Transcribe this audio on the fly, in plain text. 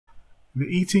The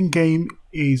eating game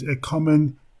is a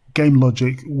common game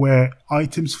logic where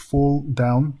items fall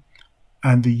down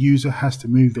and the user has to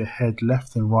move their head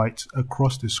left and right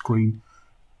across the screen,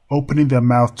 opening their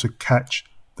mouth to catch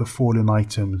the fallen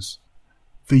items.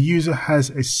 The user has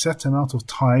a set amount of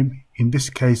time, in this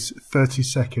case 30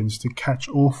 seconds, to catch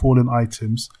all fallen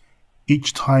items.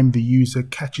 Each time the user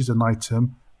catches an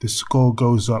item, the score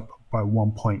goes up by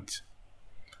 1 point.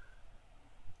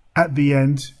 At the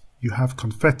end, you have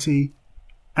confetti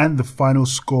and the final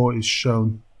score is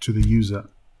shown to the user.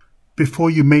 Before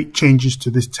you make changes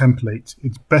to this template,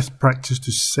 it's best practice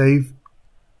to save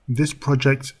this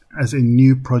project as a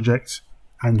new project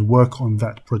and work on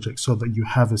that project so that you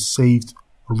have a saved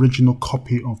original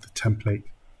copy of the template.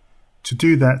 To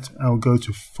do that, I'll go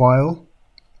to File,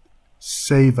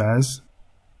 Save As,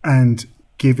 and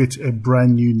give it a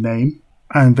brand new name,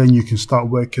 and then you can start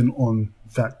working on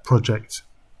that project.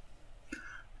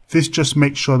 This just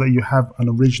makes sure that you have an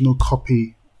original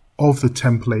copy of the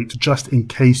template just in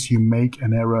case you make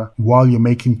an error while you're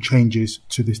making changes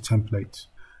to this template.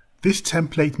 This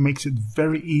template makes it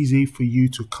very easy for you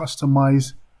to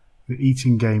customize the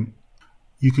eating game.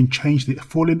 You can change the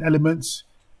fallen elements,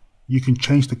 you can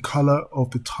change the color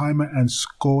of the timer and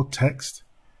score text,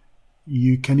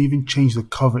 you can even change the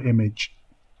cover image.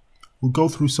 We'll go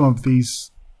through some of these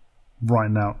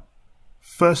right now.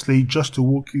 Firstly, just to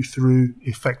walk you through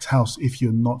Effect House if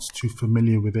you're not too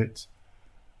familiar with it.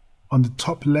 On the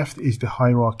top left is the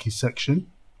hierarchy section.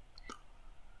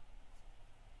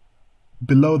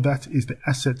 Below that is the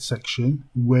asset section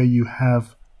where you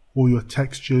have all your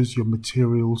textures, your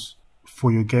materials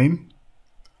for your game.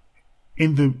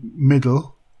 In the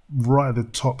middle, right at the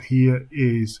top here,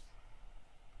 is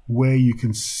where you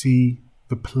can see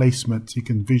the placement. You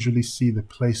can visually see the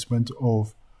placement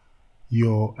of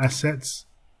your assets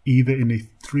either in a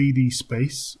 3D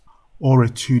space or a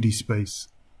 2D space.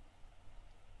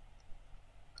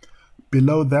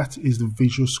 Below that is the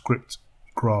visual script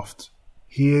graph.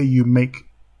 Here you make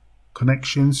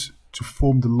connections to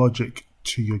form the logic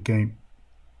to your game.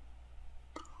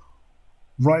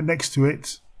 Right next to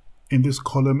it in this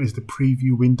column is the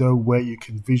preview window where you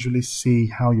can visually see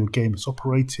how your game is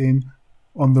operating.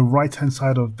 On the right hand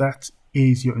side of that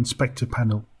is your inspector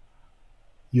panel.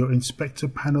 Your inspector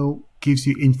panel gives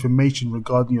you information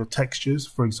regarding your textures,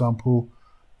 for example,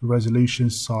 resolution,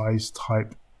 size,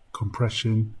 type,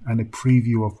 compression, and a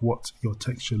preview of what your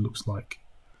texture looks like,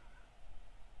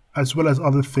 as well as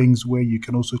other things where you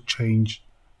can also change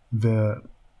the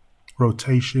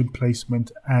rotation, placement,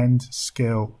 and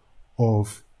scale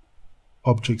of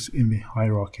objects in the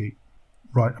hierarchy.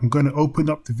 Right, I'm going to open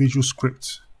up the visual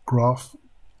script graph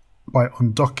by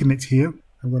undocking it here.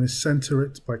 I'm going to center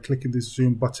it by clicking this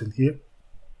zoom button here,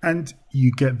 and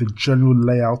you get the general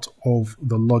layout of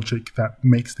the logic that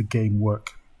makes the game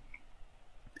work.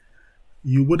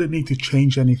 You wouldn't need to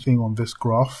change anything on this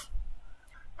graph.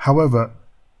 However,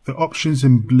 the options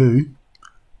in blue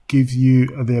give you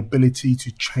the ability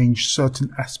to change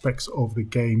certain aspects of the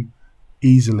game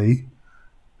easily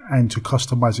and to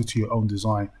customize it to your own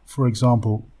design. For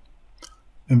example,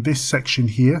 in this section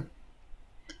here,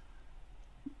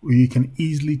 you can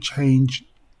easily change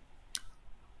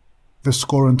the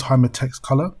score and timer text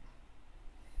color.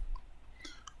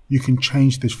 You can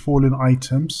change the fallen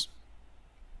items.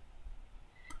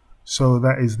 So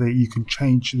that is that you can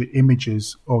change the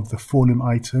images of the fallen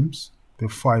items. There are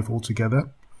 5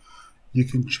 altogether. You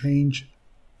can change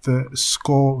the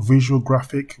score visual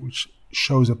graphic, which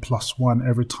shows a +1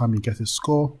 every time you get a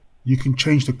score. You can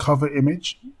change the cover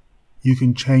image. You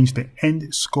can change the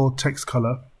end score text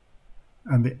color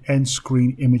and the end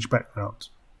screen image background,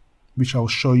 which I'll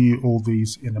show you all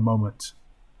these in a moment.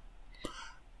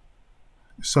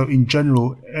 So in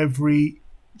general, every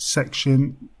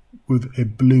section with a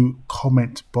blue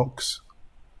comment box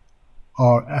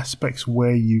are aspects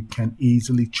where you can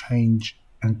easily change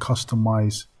and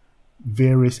customize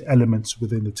various elements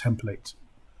within the template.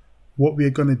 What we are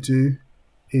going to do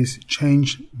is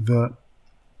change the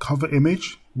cover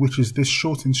image, which is this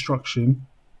short instruction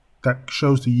that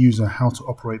shows the user how to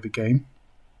operate the game.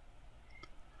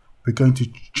 We're going to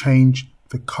change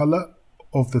the color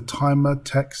of the timer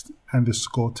text and the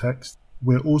score text.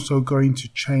 We're also going to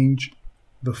change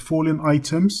the fallen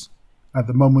items. At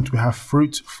the moment we have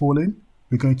fruit falling.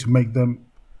 We're going to make them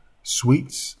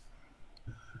sweets.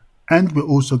 And we're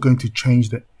also going to change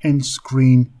the end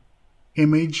screen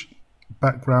image,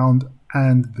 background,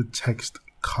 and the text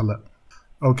color.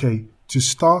 Okay, to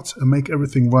start and make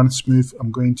everything run smooth,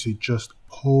 I'm going to just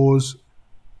pause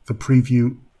the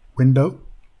preview window.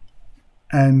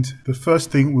 And the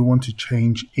first thing we want to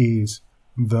change is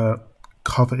the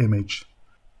cover image.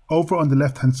 Over on the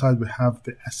left hand side, we have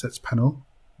the assets panel.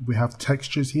 We have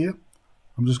textures here.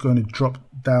 I'm just going to drop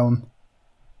down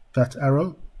that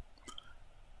arrow.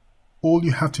 All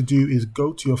you have to do is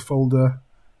go to your folder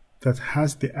that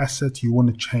has the asset you want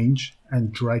to change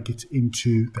and drag it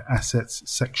into the assets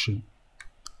section.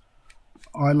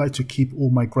 I like to keep all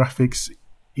my graphics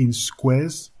in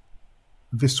squares.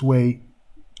 This way,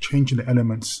 changing the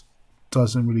elements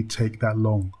doesn't really take that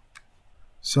long.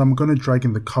 So I'm going to drag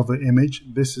in the cover image.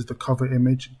 This is the cover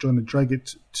image. I'm going to drag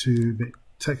it to the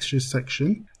texture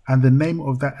section, and the name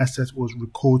of that asset was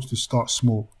record to start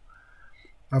small.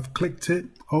 I've clicked it.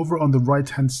 Over on the right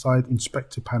hand side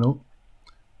inspector panel,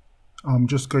 I'm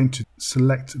just going to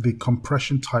select the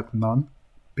compression type none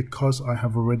because I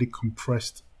have already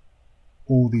compressed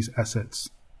all these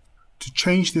assets. To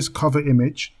change this cover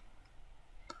image,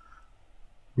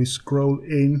 we scroll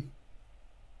in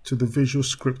to the visual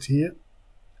script here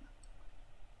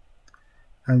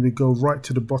and we go right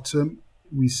to the bottom.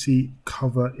 We see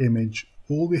cover image.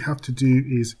 All we have to do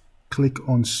is click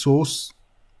on source,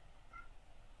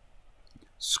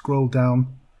 scroll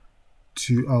down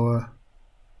to our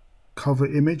cover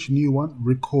image, new one,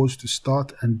 records to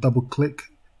start, and double click.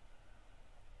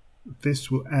 This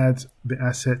will add the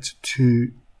asset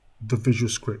to the visual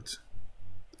script.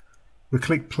 We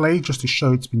click play just to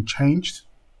show it's been changed.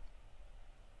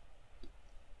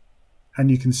 And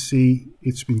you can see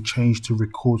it's been changed to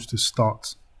record to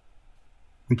start,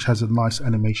 which has a nice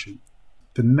animation.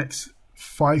 The next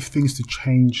 5 things to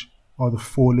change are the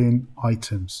fall-in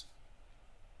items.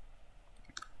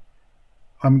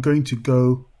 I'm going to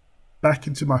go back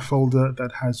into my folder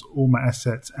that has all my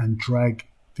assets and drag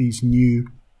these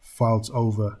new files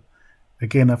over.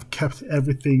 Again, I've kept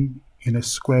everything in a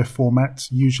square format,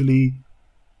 usually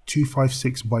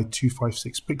 256 by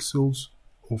 256 pixels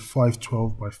or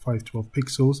 512 by 512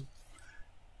 pixels.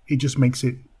 It just makes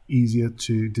it easier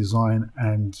to design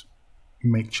and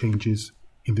make changes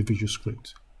in the visual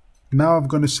script. Now I'm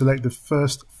going to select the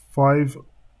first 5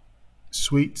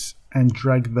 suites and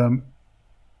drag them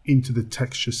into the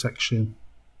texture section.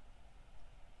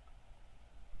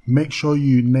 Make sure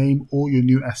you name all your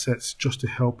new assets just to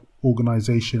help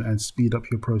organization and speed up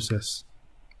your process.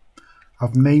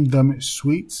 I've named them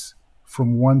suites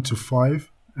from 1 to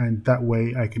 5, and that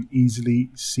way I can easily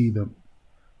see them.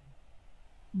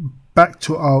 Back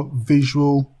to our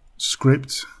visual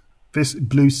script. This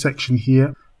blue section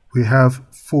here, we have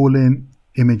fall-in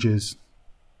images.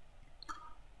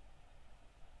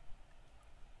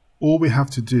 All we have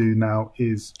to do now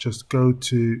is just go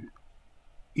to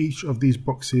each of these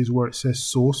boxes where it says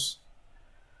source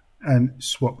and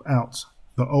swap out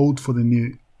the old for the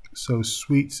new. So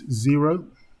suite 0,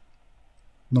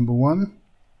 number 1.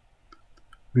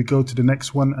 We go to the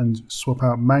next one and swap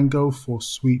out mango for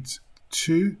suite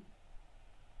 2.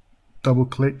 Double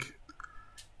click.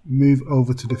 Move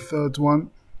over to the third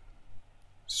one.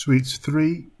 Suite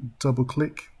 3, double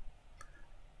click.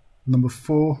 Number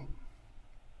 4.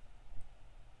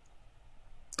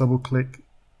 Double click,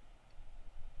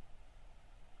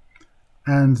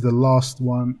 and the last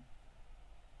one,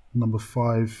 number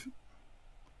 5,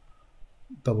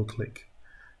 double click.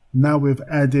 Now we've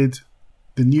added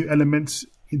the new elements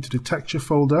into the texture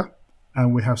folder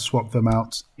and we have swapped them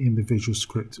out in the visual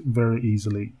script very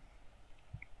easily.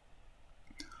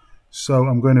 So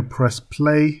I'm going to press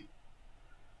play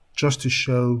just to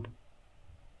show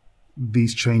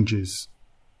these changes.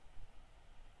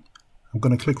 I'm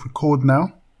going to click record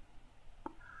now.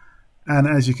 And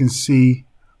as you can see,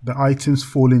 the items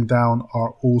falling down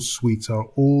are all suites, are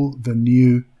all the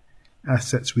new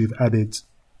assets we've added.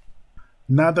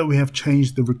 Now that we have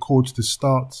changed the record to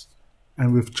start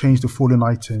and we've changed the fallen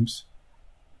items,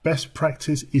 best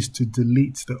practice is to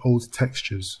delete the old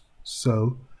textures.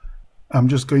 So I'm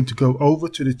just going to go over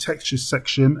to the textures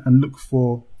section and look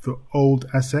for the old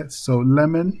assets. So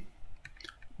lemon,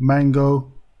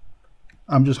 mango.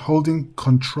 I'm just holding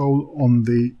Control on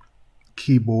the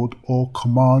keyboard or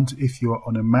Command if you are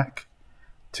on a Mac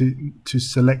to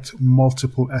select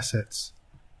multiple assets.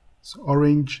 So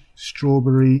orange,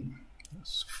 strawberry,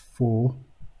 that's 4,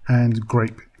 and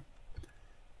grape.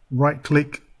 Right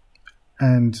click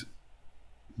and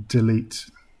delete.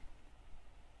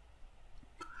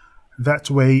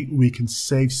 That way we can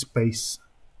save space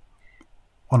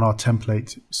on our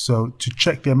template. So to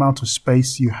check the amount of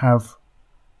space you have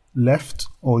left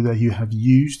or that you have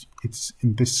used, it's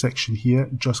in this section here.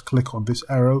 Just click on this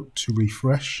arrow to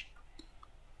refresh.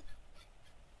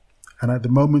 And at the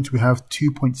moment we have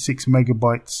 2.6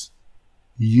 megabytes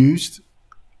used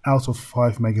out of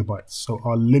 5 megabytes. So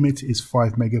our limit is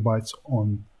 5 megabytes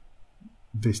on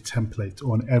this template,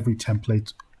 on every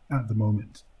template at the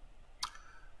moment.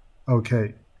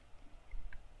 Okay.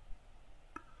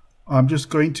 I'm just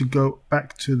going to go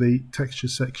back to the texture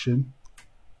section,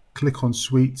 click on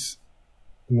Sweets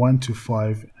 1 to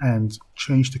 5 and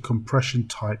change the compression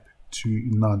type to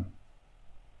none.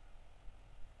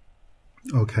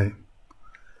 Okay.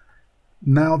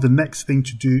 Now the next thing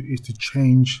to do is to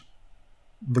change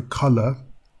the color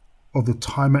of the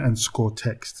timer and score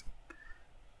text.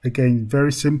 Again,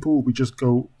 very simple. We just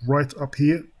go right up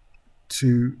here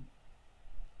to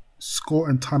score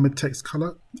and timer text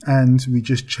color, and we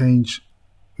just change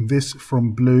this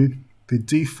from blue. The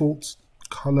default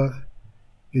color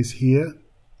is here,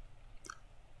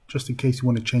 just in case you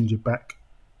want to change it back,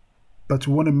 but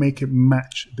we want to make it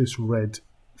match this red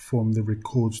from the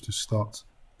records to start.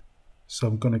 So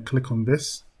I'm going to click on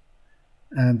this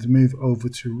and move over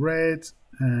to red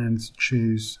and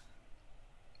choose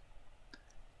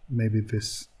maybe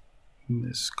this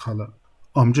color.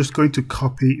 I'm just going to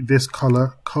copy this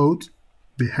color code,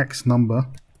 the hex number.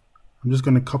 I'm just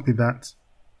going to copy that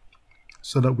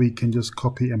so that we can just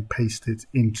copy and paste it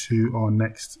into our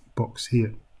next box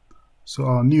here. So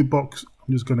our new box,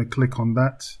 I'm just going to click on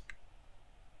that,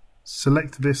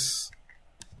 select this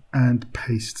and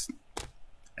paste,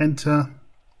 enter,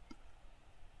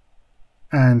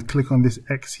 and click on this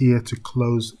X here to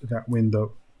close that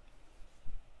window.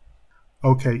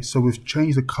 Okay, so we've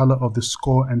changed the color of the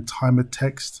score and timer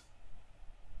text.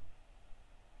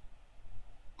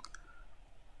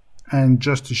 And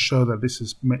just to show that this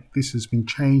has been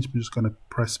changed, I'm just going to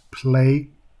press play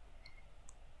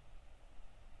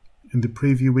in the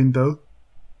preview window.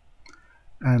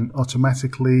 And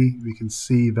automatically we can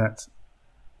see that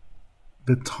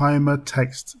the timer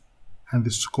text and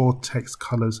the score text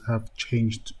colors have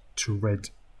changed to red.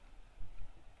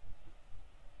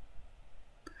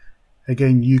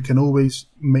 Again, you can always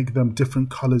make them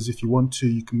different colors if you want to.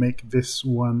 You can make this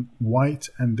one white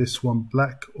and this one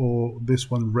black, or this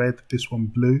one red, this one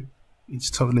blue. It's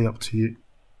totally up to you.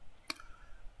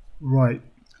 Right.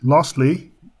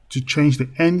 Lastly, to change the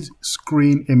end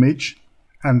screen image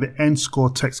and the end score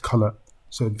text color.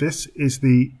 So this is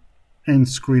the end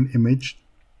screen image,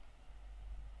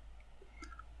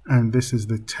 and this is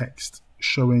the text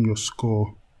showing your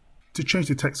score. To change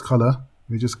the text color,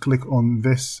 we just click on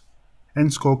this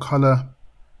end score color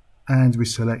and we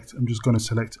select, I'm just going to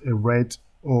select a red,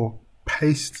 or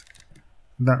paste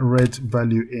that red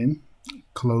value in,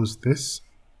 close this,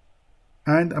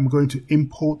 and I'm going to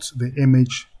import the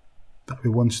image that we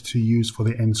want to use for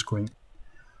the end screen.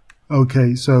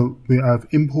 Okay, so we have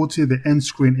imported the end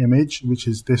screen image, which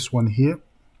is this one here.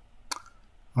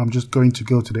 I'm just going to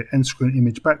go to the end screen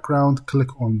image background,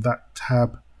 click on that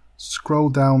tab, scroll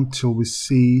down till we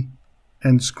see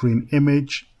end screen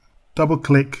image, double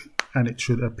click and it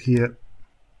should appear.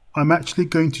 I'm actually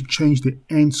going to change the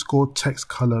end score text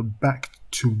color back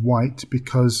to white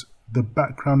because the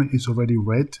background is already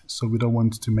red, so we don't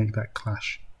want to make that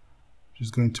clash.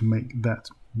 Just going to make that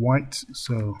white,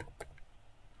 so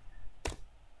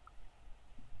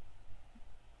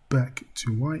back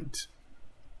to white.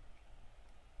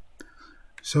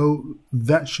 So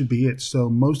that should be it. So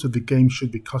most of the game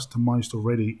should be customized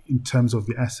already in terms of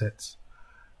the assets.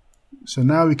 So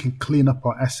now we can clean up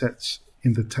our assets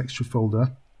in the texture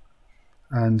folder,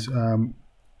 and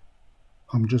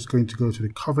I'm just going to go to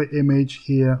the cover image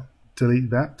here, delete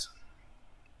that.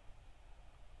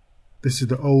 This is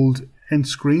the old end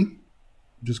screen.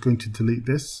 I'm just going to delete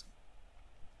this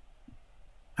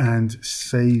and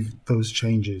save those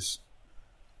changes.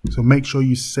 So make sure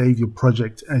you save your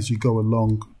project as you go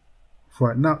along.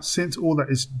 Right now, since all that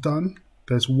is done,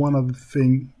 there's one other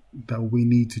thing that we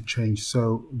need to change.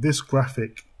 So this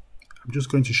graphic, I'm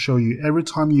just going to show you, every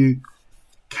time you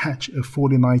catch a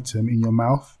falling item in your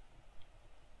mouth,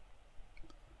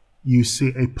 you see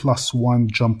a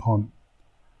 +1 jump on.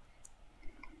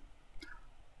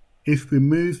 If we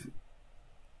move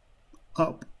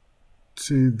up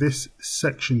to this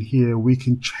section here, we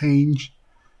can change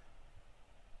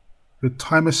the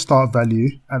timer start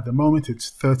value. At the moment it's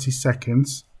 30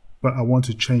 seconds, but I want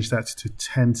to change that to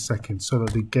 10 seconds so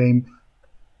that the game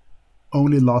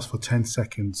only lasts for 10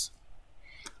 seconds.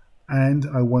 And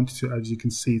I want to, as you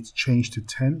can see, it's changed to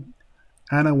 10.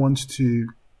 And I want to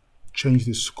change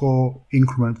the score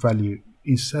increment value.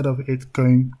 Instead of it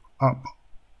going up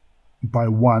by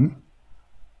 1,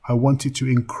 I want it to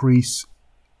increase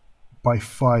by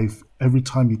 5 every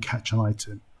time you catch an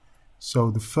item. So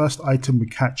the first item we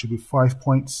catch will be 5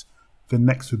 points, the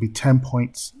next will be 10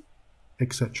 points,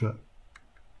 etc.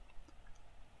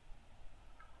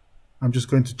 I'm just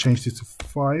going to change this to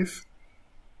 5.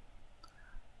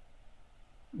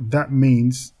 That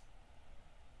means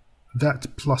that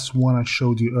 +1 I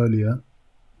showed you earlier,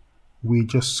 we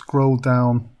just scroll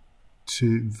down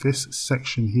to this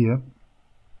section here,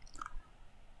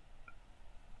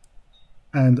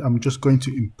 and I'm just going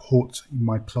to import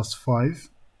my +5.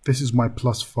 This is my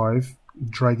 +5.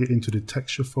 Drag it into the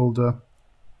texture folder.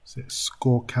 So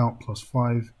score count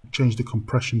 +5. Change the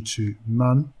compression to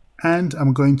none. And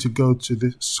I'm going to go to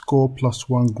the score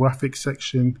 +1 graphics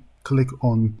section, click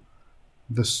on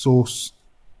the source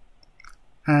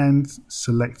and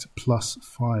select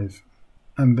 +5.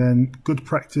 And then, good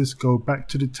practice, go back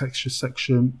to the texture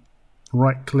section,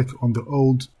 right click on the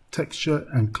old texture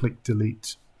and click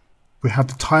delete. We have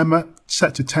the timer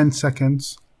set to 10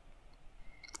 seconds.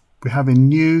 We have a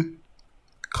new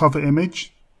cover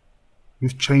image.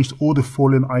 We've changed all the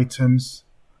fallen items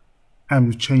and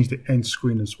we've changed the end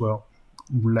screen as well.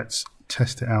 Let's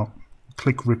test it out.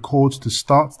 Click record to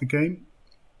start the game.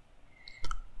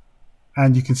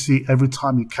 And you can see every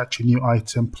time you catch a new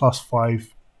item,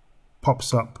 +5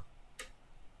 pops up.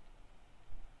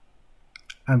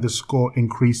 And the score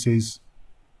increases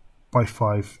by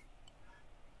 5.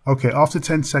 Okay, after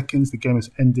 10 seconds, the game has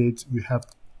ended. We have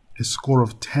a score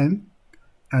of 10.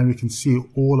 And we can see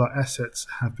all our assets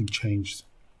have been changed.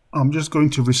 I'm just going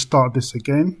to restart this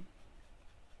again,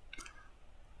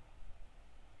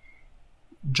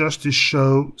 just to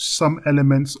show some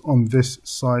elements on this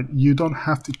side. You don't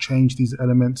have to change these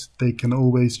elements. They can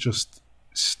always just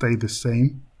stay the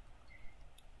same.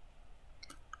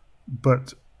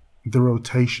 But the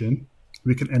rotation,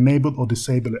 we can enable or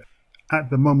disable it. At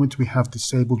the moment, we have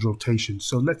disabled rotation.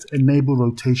 So let's enable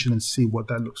rotation and see what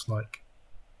that looks like.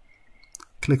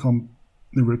 Click on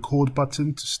the record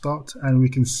button to start, and we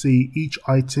can see each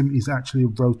item is actually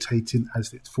rotating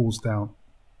as it falls down.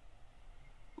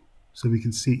 So we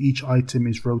can see each item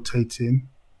is rotating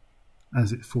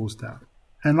as it falls down.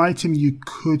 An item you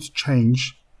could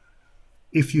change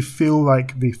if you feel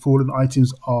like the fallen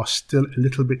items are still a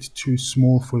little bit too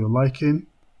small for your liking,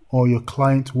 or your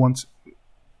client wants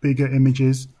bigger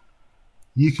images,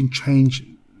 you can change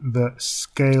the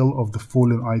scale of the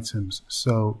fallen items.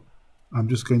 So I'm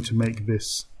just going to make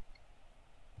this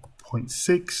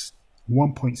 0.6,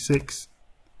 1.6,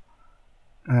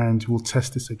 and we'll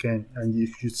test this again. And you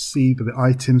should see that the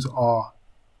items are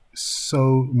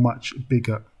so much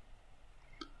bigger,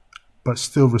 but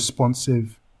still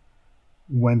responsive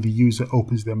when the user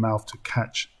opens their mouth to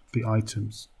catch the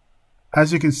items.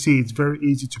 As you can see, it's very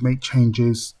easy to make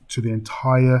changes to the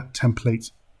entire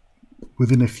template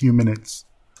within a few minutes.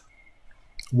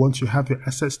 Once you have your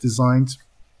assets designed,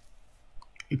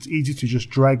 it's easy to just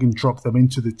drag and drop them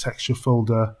into the texture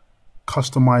folder,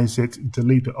 customize it,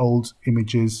 delete the old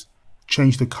images,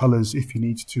 change the colors if you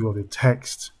need to of the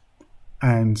text,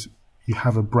 and you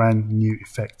have a brand new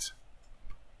effect.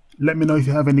 Let me know if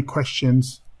you have any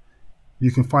questions.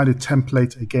 You can find a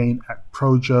template again at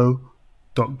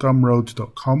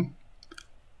projo.gumroad.com,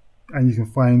 and you can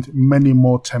find many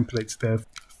more templates there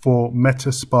for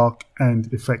Metaspark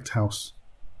and Effect House.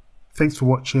 Thanks for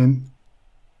watching.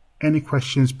 Any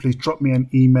questions, please drop me an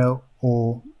email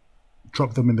or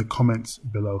drop them in the comments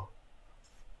below.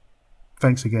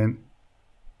 Thanks again.